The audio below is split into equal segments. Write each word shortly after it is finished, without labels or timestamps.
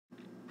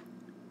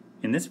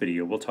In this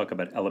video, we'll talk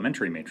about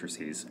elementary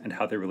matrices and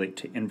how they relate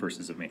to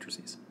inverses of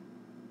matrices.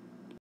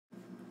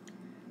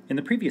 In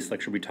the previous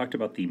lecture, we talked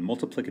about the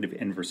multiplicative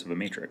inverse of a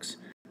matrix.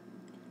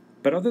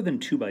 But other than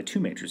 2 by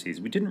 2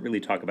 matrices, we didn't really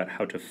talk about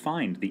how to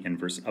find the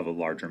inverse of a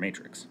larger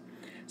matrix.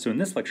 So in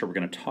this lecture, we're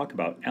going to talk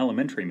about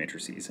elementary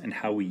matrices and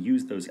how we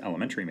use those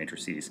elementary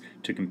matrices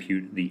to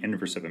compute the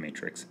inverse of a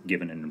matrix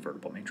given an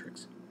invertible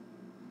matrix.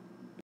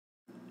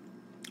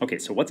 Okay,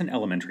 so what's an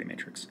elementary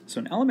matrix? So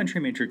an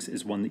elementary matrix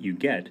is one that you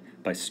get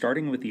by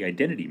starting with the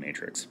identity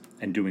matrix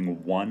and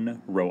doing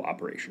one row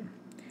operation.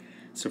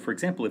 So for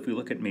example, if we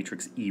look at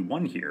matrix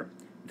E1 here,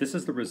 this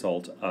is the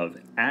result of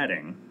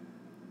adding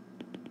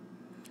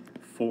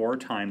 4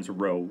 times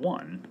row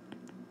 1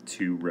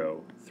 to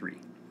row 3.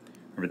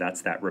 Remember,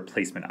 that's that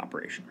replacement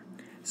operation.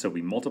 So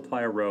we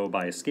multiply a row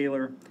by a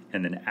scalar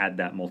and then add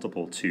that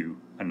multiple to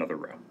another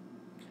row.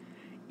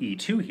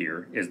 E2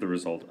 here is the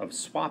result of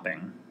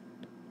swapping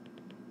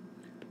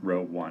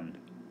row 1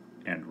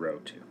 and row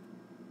 2.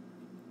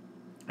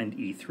 And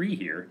E3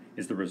 here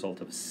is the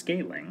result of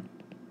scaling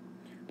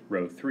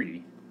row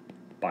 3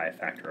 by a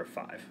factor of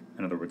 5.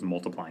 In other words,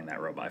 multiplying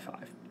that row by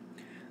 5.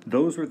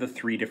 Those were the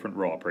 3 different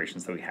row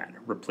operations that we had: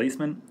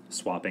 replacement,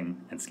 swapping,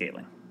 and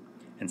scaling.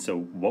 And so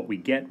what we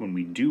get when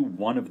we do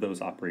one of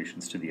those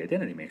operations to the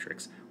identity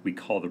matrix, we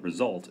call the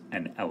result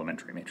an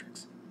elementary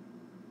matrix.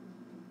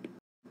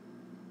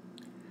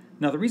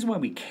 Now, the reason why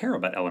we care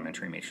about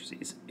elementary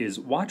matrices is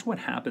watch what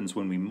happens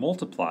when we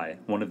multiply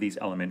one of these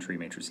elementary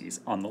matrices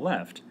on the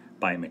left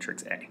by a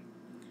matrix A.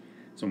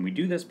 So when we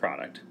do this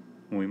product,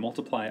 when we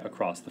multiply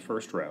across the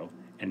first row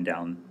and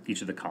down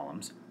each of the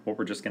columns, what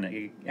we're just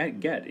going to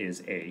get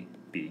is A,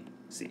 B,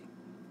 C.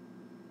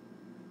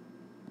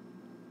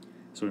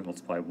 So we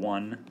multiply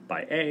 1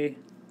 by A,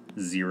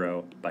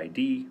 0 by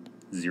D,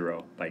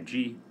 0 by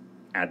G,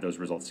 add those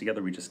results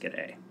together, we just get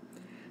A.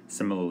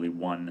 Similarly,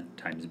 1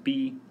 times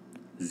B,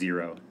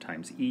 0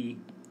 times E,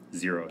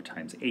 0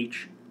 times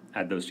H,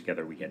 add those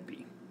together, we get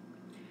B.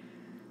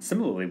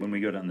 Similarly, when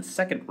we go down the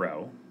second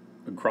row,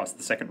 across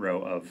the second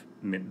row of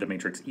the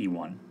matrix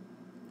E1,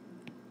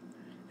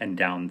 and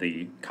down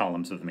the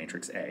columns of the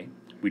matrix A,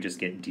 we just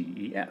get D,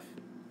 E, F.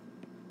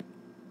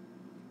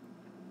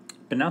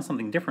 But now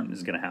something different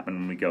is going to happen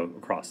when we go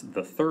across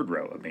the third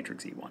row of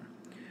matrix E1.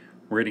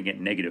 We're going to get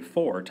negative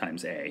 4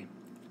 times A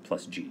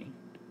plus G.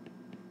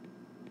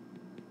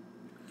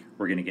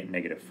 We're going to get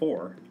negative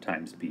 4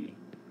 times B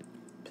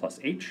plus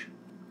H.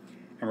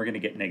 And we're going to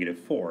get negative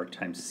 4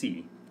 times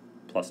C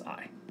plus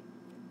I.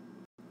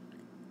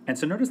 And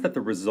so notice that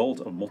the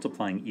result of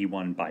multiplying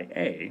E1 by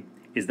A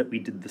is that we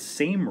did the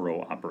same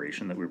row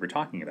operation that we were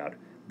talking about,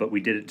 but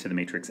we did it to the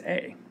matrix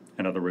A.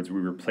 In other words,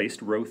 we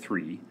replaced row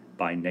 3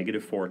 by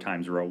negative 4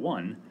 times row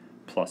 1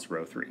 plus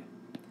row 3.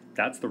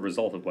 That's the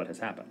result of what has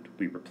happened.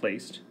 We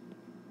replaced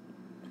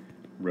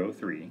row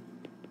 3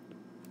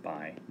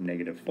 by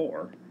negative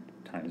 4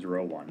 times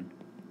row 1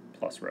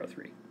 plus row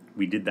 3.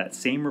 We did that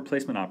same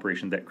replacement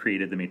operation that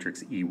created the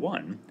matrix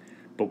E1,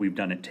 but we've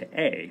done it to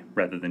A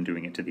rather than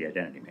doing it to the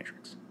identity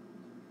matrix.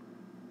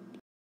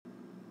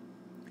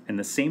 And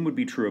the same would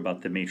be true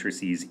about the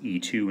matrices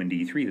E2 and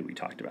E3 that we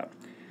talked about.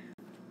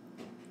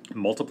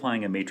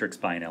 Multiplying a matrix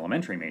by an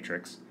elementary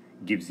matrix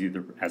gives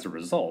you, as a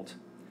result,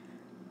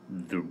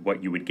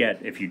 what you would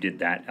get if you did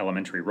that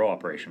elementary row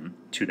operation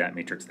to that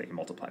matrix that you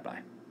multiply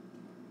by.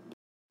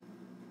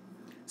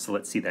 So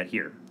let's see that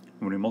here.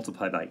 When we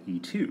multiply by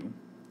E2,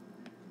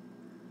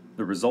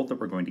 the result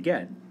that we're going to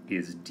get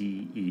is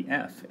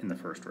DEF in the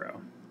first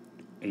row,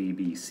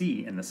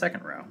 ABC in the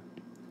second row,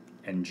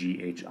 and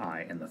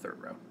GHI in the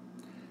third row.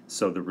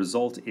 So the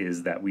result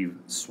is that we've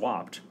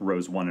swapped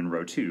rows 1 and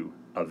row 2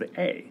 of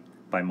A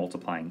by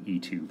multiplying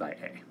E2 by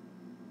A.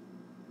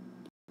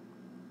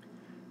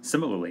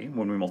 Similarly,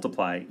 when we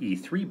multiply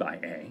E3 by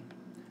A,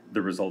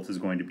 the result is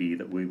going to be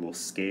that we will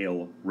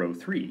scale row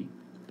 3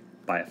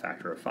 by a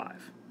factor of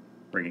 5,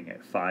 bringing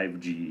it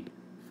 5G,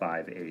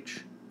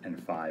 5H, and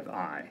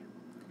 5I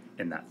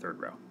in that third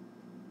row.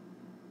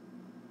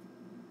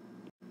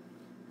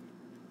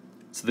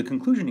 So the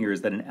conclusion here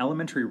is that an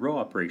elementary row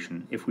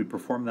operation, if we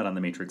perform that on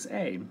the matrix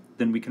A,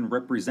 then we can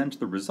represent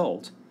the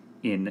result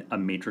in a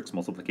matrix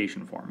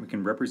multiplication form. We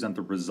can represent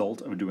the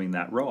result of doing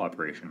that row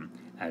operation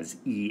as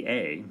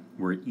EA,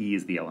 where E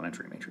is the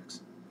elementary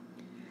matrix.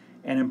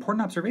 An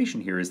important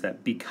observation here is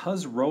that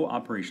because row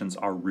operations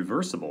are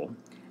reversible,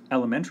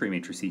 elementary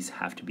matrices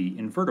have to be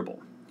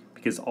invertible,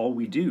 because all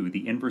we do,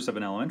 the inverse of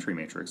an elementary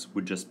matrix,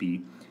 would just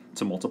be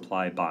to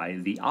multiply by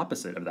the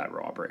opposite of that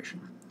row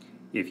operation.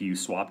 If you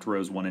swapped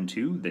rows 1 and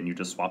 2, then you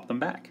just swap them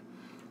back.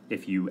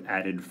 If you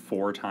added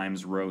 4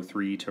 times row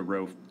 3 to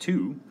row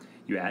 2,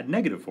 you add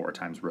negative 4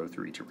 times row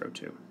 3 to row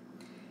 2.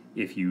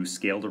 If you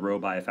scaled a row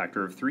by a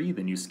factor of 3,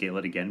 then you scale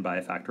it again by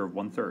a factor of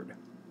 1/3.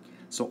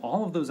 So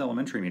all of those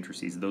elementary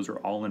matrices, those are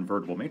all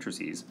invertible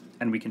matrices,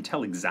 and we can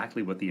tell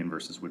exactly what the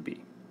inverses would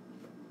be.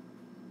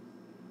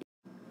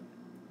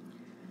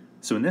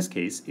 So in this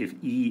case, if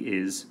E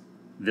is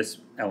this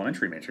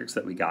elementary matrix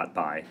that we got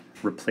by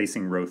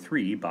replacing row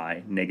 3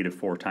 by negative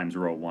 4 times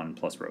row 1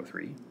 plus row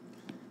 3,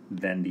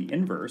 then the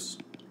inverse,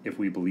 if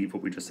we believe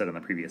what we just said on the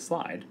previous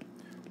slide,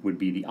 would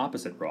be the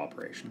opposite row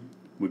operation,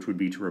 which would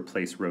be to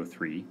replace row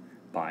 3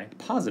 by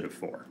positive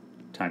 4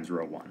 times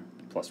row 1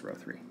 plus row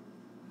 3.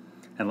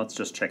 And let's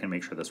just check and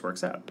make sure this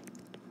works out.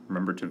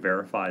 Remember, to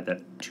verify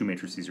that two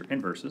matrices are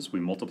inverses, we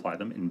multiply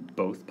them in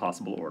both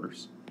possible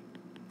orders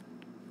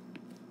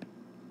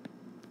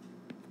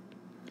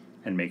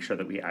and make sure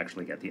that we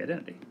actually get the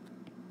identity.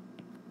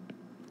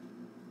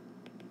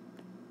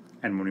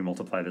 And when we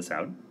multiply this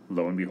out,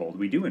 lo and behold,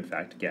 we do in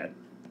fact get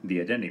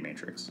the identity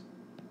matrix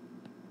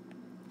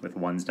with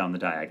 1s down the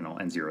diagonal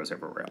and 0s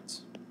everywhere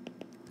else.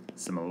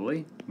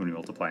 Similarly, when we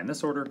multiply in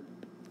this order,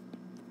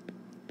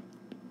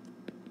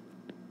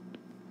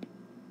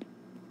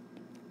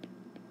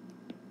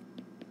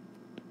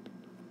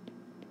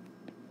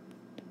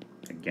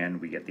 again,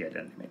 we get the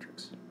identity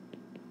matrix.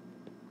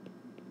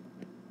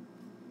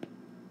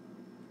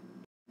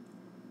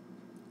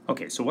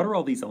 Okay, so what are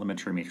all these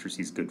elementary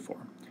matrices good for?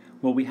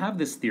 Well, we have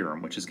this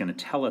theorem which is going to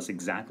tell us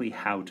exactly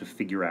how to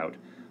figure out,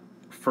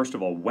 first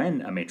of all,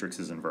 when a matrix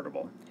is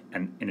invertible,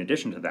 and in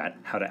addition to that,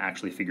 how to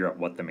actually figure out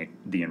what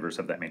the inverse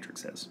of that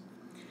matrix is.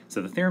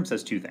 So the theorem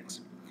says two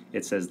things.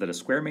 It says that a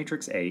square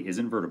matrix A is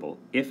invertible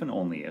if and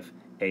only if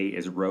A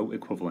is row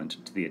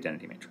equivalent to the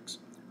identity matrix.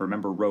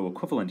 Remember, row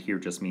equivalent here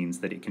just means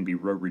that it can be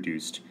row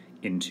reduced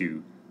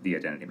into the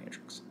identity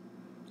matrix.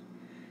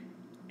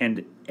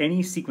 And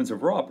any sequence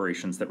of row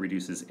operations that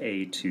reduces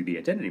A to the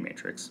identity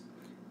matrix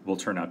will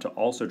turn out to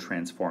also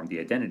transform the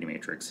identity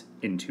matrix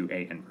into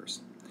A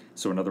inverse.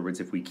 So in other words,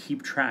 if we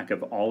keep track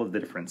of all of the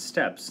different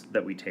steps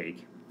that we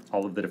take,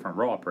 all of the different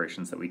row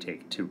operations that we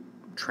take to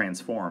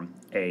transform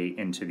A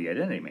into the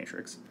identity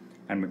matrix,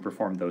 and we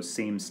perform those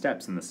same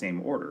steps in the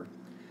same order,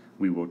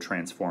 we will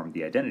transform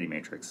the identity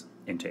matrix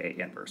into A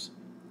inverse.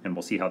 And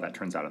we'll see how that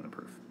turns out in the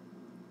proof.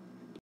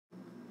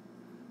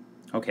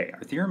 Okay,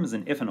 our theorem is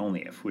an if and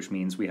only if, which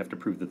means we have to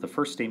prove that the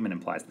first statement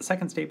implies the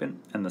second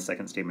statement, and the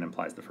second statement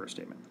implies the first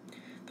statement.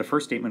 The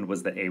first statement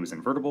was that A was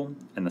invertible,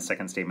 and the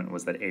second statement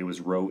was that A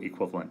was row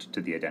equivalent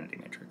to the identity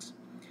matrix.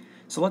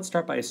 So let's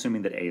start by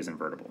assuming that A is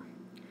invertible.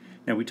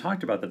 Now, we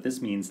talked about that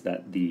this means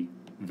that the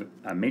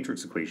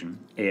matrix equation,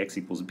 AX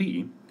equals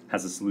B,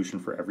 has a solution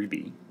for every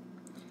B,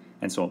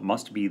 and so it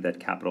must be that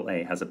capital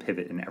A has a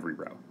pivot in every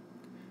row.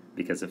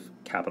 Because if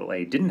capital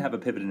A didn't have a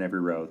pivot in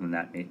every row, then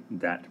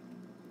that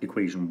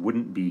equation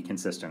wouldn't be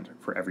consistent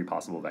for every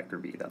possible vector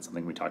B. That's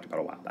something we talked about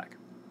a while back.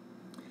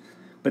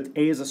 But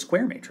A is a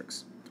square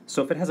matrix,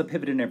 so if it has a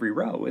pivot in every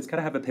row, it's got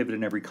to have a pivot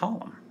in every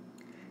column.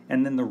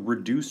 And then the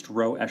reduced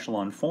row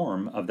echelon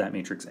form of that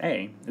matrix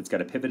A, it's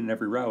got a pivot in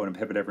every row and a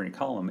pivot in every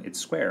column, it's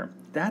square.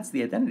 That's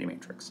the identity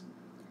matrix.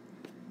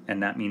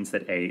 And that means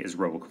that A is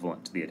row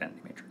equivalent to the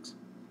identity matrix.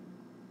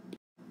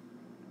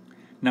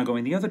 Now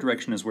going the other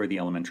direction is where the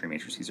elementary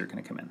matrices are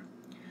going to come in.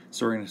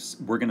 So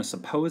we're going to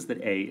suppose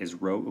that A is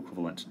row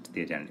equivalent to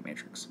the identity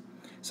matrix.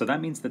 So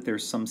that means that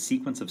there's some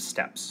sequence of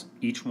steps,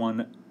 each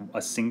one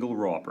a single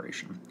row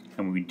operation.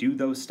 And when we do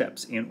those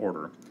steps in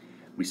order,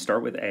 we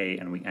start with A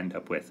and we end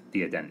up with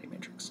the identity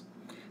matrix.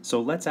 So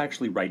let's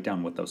actually write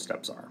down what those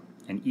steps are.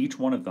 And each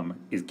one of them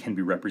can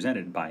be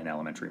represented by an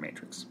elementary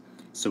matrix.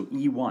 So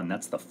E1,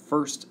 that's the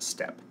first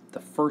step, the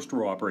first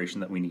row operation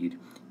that we need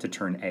to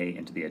turn A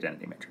into the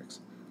identity matrix.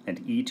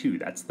 And E2,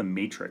 that's the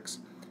matrix,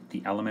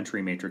 the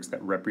elementary matrix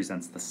that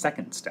represents the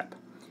second step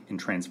in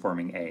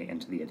transforming A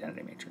into the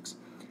identity matrix.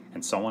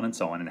 And so on and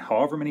so on. And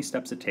however many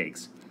steps it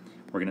takes,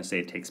 we're going to say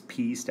it takes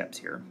P steps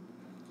here.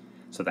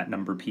 So that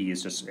number P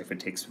is just, if it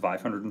takes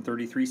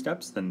 533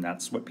 steps, then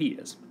that's what P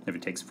is. If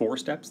it takes 4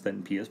 steps,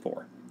 then P is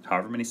 4.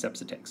 However many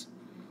steps it takes.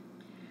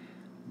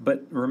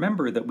 But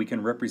remember that we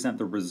can represent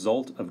the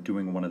result of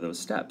doing one of those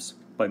steps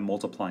by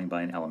multiplying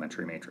by an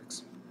elementary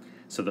matrix.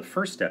 So the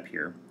first step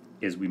here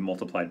is we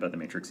multiplied by the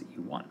matrix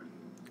E1.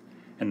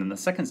 And then the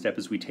second step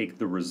is we take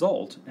the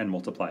result and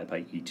multiply it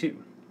by E2.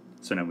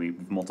 So now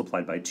we've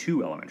multiplied by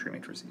 2 elementary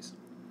matrices.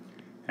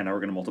 And now we're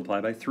going to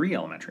multiply by 3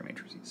 elementary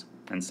matrices,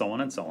 and so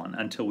on,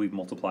 until we've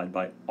multiplied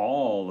by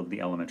all of the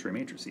elementary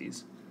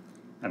matrices,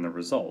 and the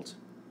result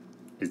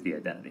is the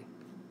identity.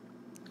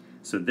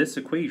 So this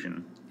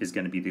equation is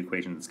going to be the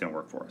equation that's going to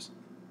work for us.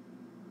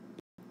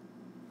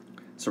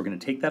 So we're going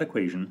to take that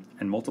equation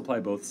and multiply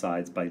both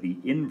sides by the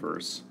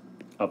inverse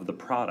of the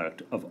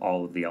product of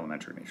all of the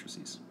elementary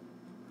matrices.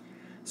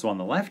 So on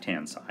the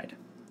left-hand side,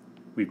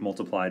 we've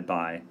multiplied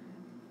by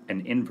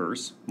an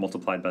inverse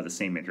multiplied by the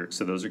same matrix,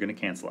 so those are going to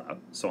cancel out.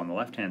 So on the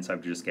left-hand side,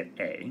 we just get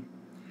A.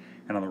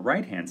 And on the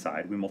right-hand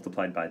side, we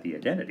multiplied by the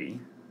identity,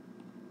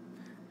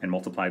 and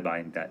multiplying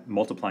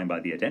by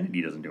the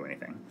identity doesn't do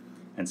anything.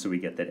 And so we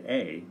get that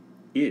A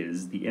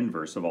is the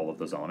inverse of all of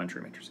those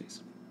elementary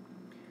matrices.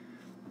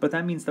 But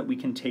that means that we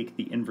can take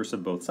the inverse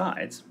of both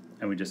sides,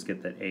 and we just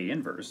get that A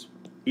inverse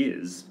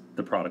is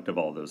the product of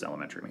all of those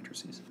elementary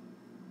matrices.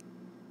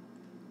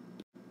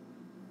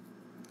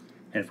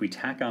 And if we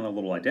tack on a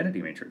little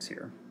identity matrix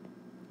here,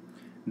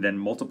 then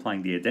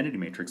multiplying the identity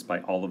matrix by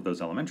all of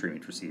those elementary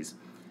matrices,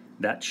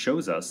 that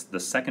shows us the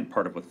second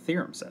part of what the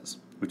theorem says,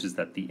 which is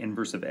that the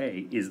inverse of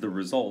A is the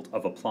result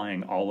of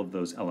applying all of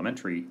those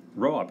elementary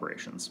row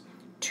operations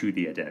to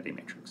the identity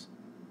matrix.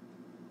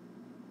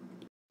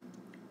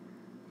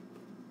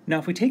 Now,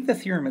 if we take the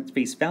theorem at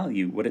face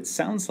value, what it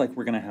sounds like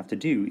we're going to have to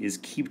do is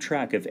keep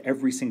track of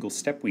every single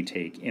step we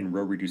take in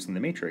row reducing the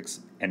matrix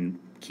and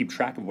keep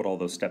track of what all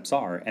those steps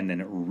are and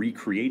then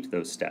recreate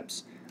those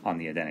steps on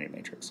the identity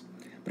matrix.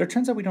 But it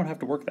turns out we don't have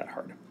to work that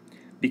hard,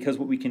 because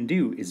what we can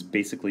do is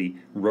basically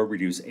row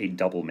reduce a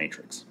double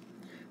matrix.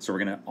 So we're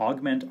going to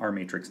augment our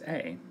matrix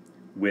A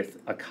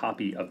with a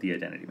copy of the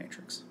identity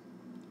matrix.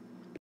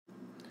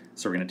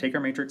 So we're going to take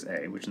our matrix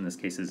A, which in this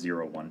case is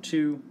 0, 1,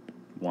 2,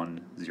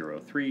 1, 0,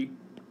 3,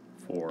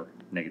 4,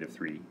 negative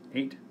 3,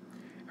 8,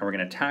 and we're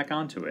going to tack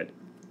onto it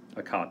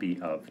a copy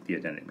of the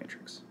identity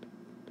matrix.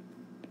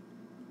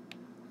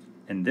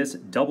 And this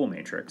double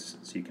matrix,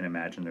 so you can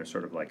imagine there's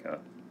sort of like a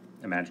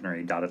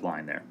imaginary dotted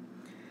line there,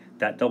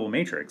 that double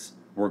matrix,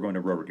 we're going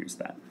to row reduce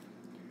that.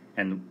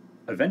 And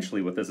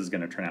eventually what this is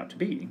going to turn out to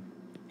be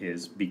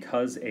is,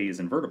 because A is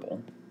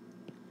invertible,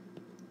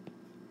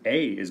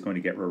 A is going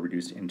to get row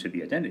reduced into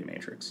the identity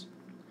matrix,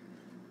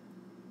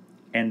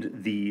 and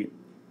the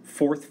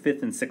fourth,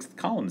 fifth, and sixth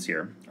columns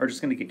here are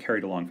just going to get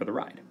carried along for the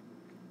ride.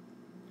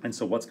 And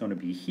so what's going to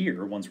be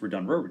here once we're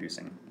done row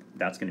reducing,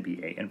 that's going to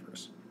be A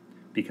inverse,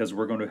 because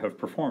we're going to have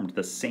performed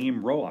the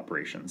same row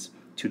operations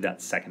to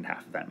that second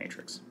half of that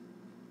matrix.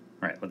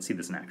 All right, let's see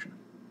this in action.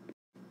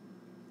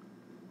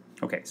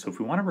 Okay, so if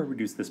we want to row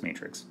reduce this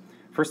matrix,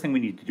 first thing we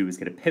need to do is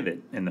get a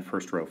pivot in the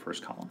first row,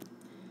 first column.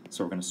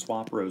 So we're going to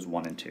swap rows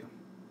 1 and 2.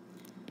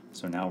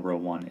 So now row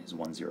 1 is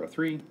 1, 0,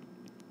 3,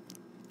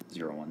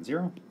 0, 1,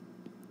 0,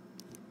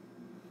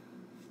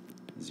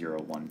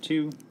 0, 1,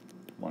 2,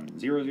 1,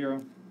 0,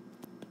 0,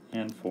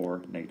 and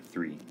 4, negative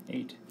 3,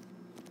 8,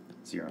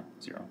 0,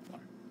 0,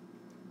 1.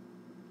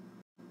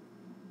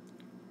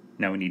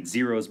 Now we need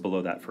zeros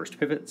below that first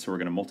pivot, so we're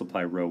going to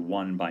multiply row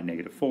 1 by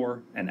negative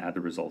 4 and add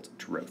the result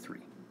to row 3.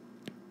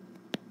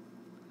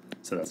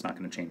 So that's not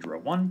going to change row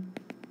 1.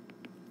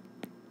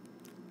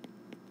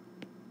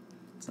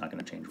 It's not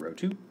going to change row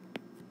 2.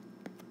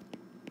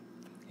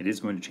 It is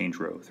going to change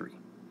row 3.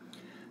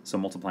 So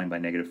multiplying by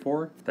negative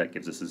 4, that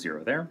gives us a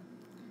 0 there.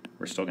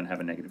 We're still going to have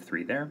a negative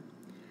 3 there.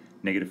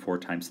 Negative 4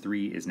 times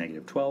 3 is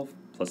negative 12,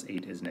 plus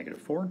 8 is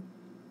negative 4.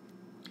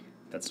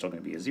 That's still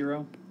going to be a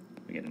 0.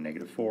 We get a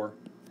negative 4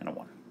 and a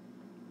 1.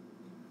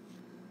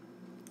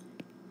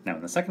 Now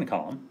in the second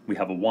column, we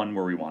have a 1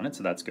 where we want it,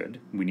 so that's good.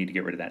 We need to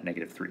get rid of that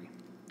negative 3.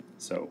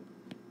 So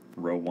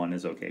row 1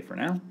 is okay for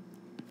now.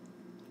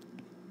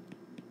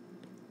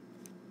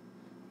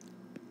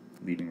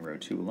 Leaving row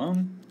 2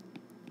 alone.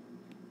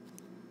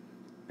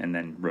 And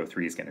then row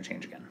 3 is going to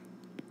change again.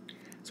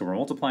 So we're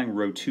multiplying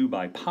row 2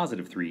 by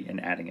positive 3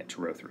 and adding it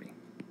to row 3.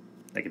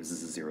 That gives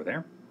us a 0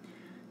 there.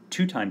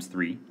 2 times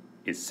 3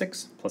 is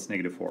 6, plus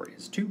negative 4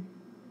 is 2.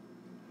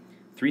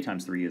 3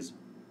 times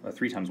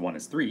 1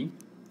 is 3.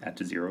 Add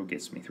to 0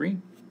 gives me 3.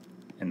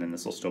 And then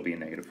this will still be a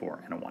negative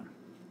 4 and a 1.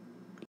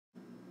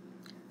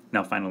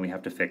 Now finally we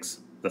have to fix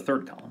the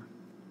third column.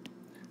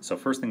 So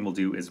first thing we'll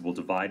do is we'll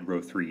divide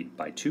row 3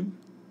 by 2.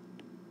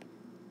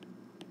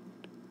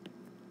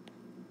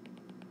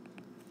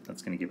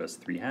 That's going to give us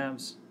 3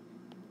 halves,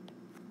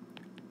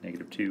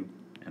 negative 2,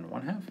 and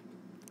 1 half.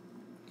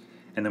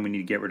 And then we need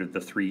to get rid of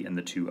the 3 and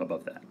the 2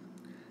 above that.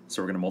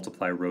 So we're going to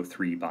multiply row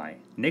 3 by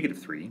negative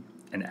 3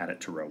 and add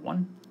it to row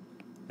 1.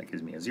 That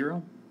gives me a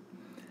 0.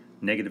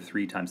 Negative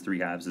 3 times 3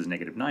 halves is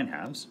negative 9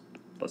 halves,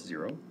 plus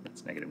 0,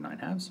 that's negative 9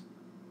 halves.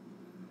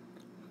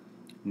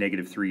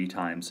 Negative 3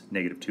 times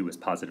negative 2 is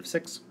positive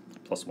 6,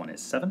 plus 1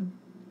 is 7.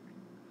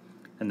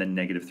 And then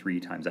negative 3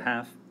 times a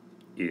half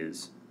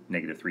is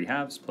negative 3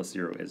 halves, plus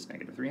 0 is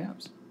negative 3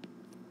 halves.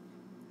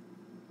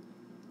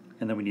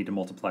 And then we need to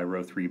multiply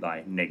row 3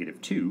 by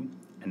negative 2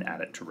 and add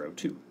it to row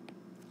 2.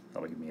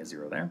 That'll give me a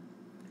 0 there.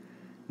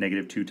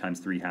 Negative 2 times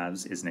 3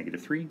 halves is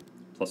negative 3,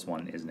 plus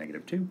 1 is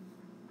negative 2.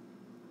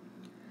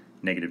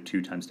 Negative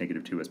 2 times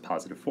negative 2 is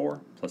positive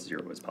 4, plus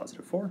 0 is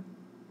positive 4.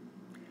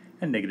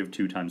 And negative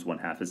 2 times 1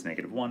 half is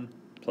negative 1,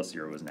 plus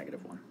 0 is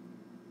negative 1.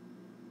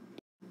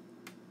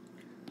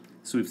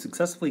 So we've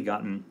successfully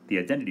gotten the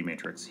identity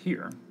matrix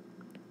here,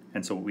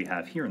 and so what we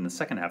have here in the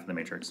second half of the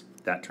matrix,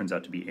 that turns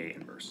out to be A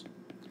inverse.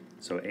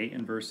 So A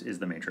inverse is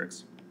the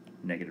matrix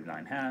negative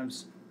 9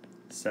 halves,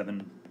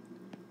 7,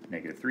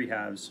 negative 3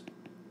 halves,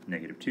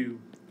 negative 2,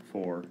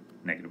 4,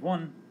 negative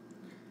 1,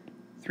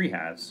 3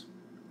 halves,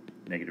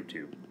 negative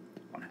 2,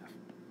 1 half.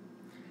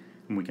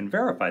 And we can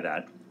verify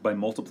that by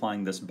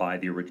multiplying this by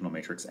the original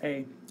matrix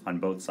A on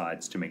both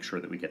sides to make sure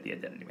that we get the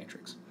identity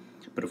matrix.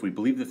 But if we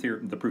believe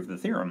the proof of the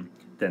theorem,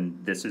 then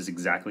this is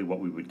exactly what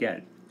we would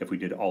get if we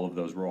did all of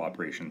those row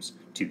operations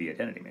to the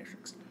identity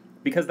matrix.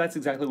 Because that's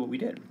exactly what we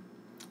did.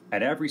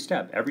 At every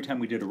step, every time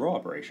we did a row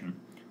operation,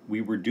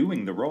 we were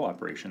doing the row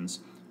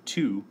operations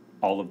to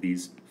all of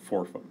these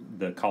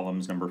the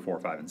columns number 4,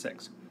 5, and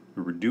 6.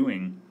 We were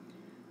doing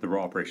the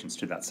row operations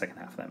to that second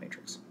half of that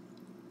matrix.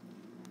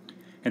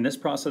 And this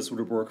process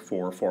would work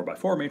for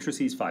 4x4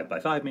 matrices,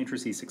 5x5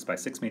 matrices,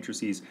 6x6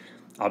 matrices.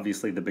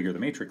 Obviously, the bigger the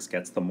matrix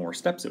gets, the more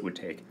steps it would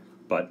take,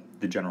 but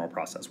the general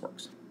process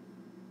works.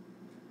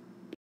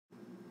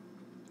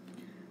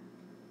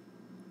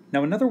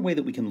 Now, another way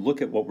that we can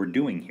look at what we're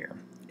doing here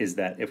is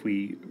that if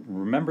we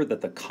remember that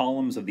the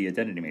columns of the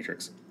identity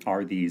matrix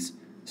are these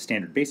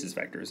standard basis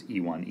vectors,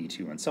 E1,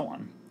 E2, and so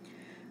on,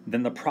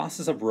 then the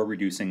process of row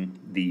reducing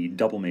the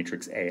double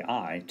matrix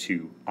AI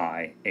to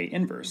I, A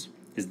inverse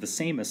is the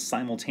same as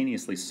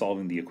simultaneously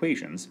solving the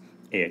equations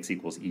AX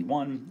equals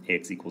E1,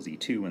 AX equals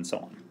E2, and so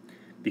on.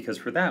 Because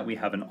for that, we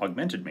have an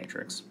augmented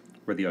matrix,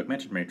 where the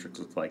augmented matrix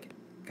looks like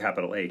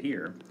capital A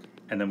here,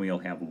 and then we'll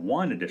have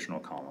one additional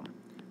column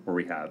where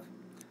we have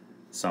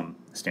some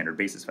standard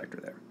basis vector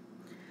there.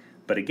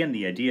 But again,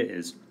 the idea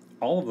is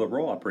all of the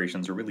row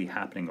operations are really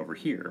happening over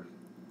here,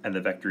 and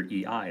the vector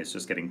EI is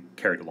just getting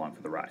carried along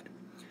for the ride.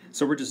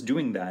 So we're just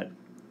doing that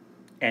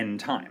n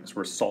times.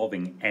 We're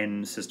solving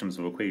n systems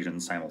of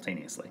equations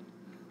simultaneously.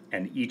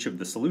 And each of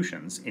the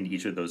solutions in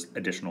each of those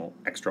additional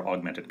extra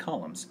augmented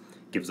columns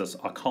gives us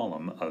a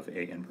column of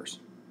A inverse.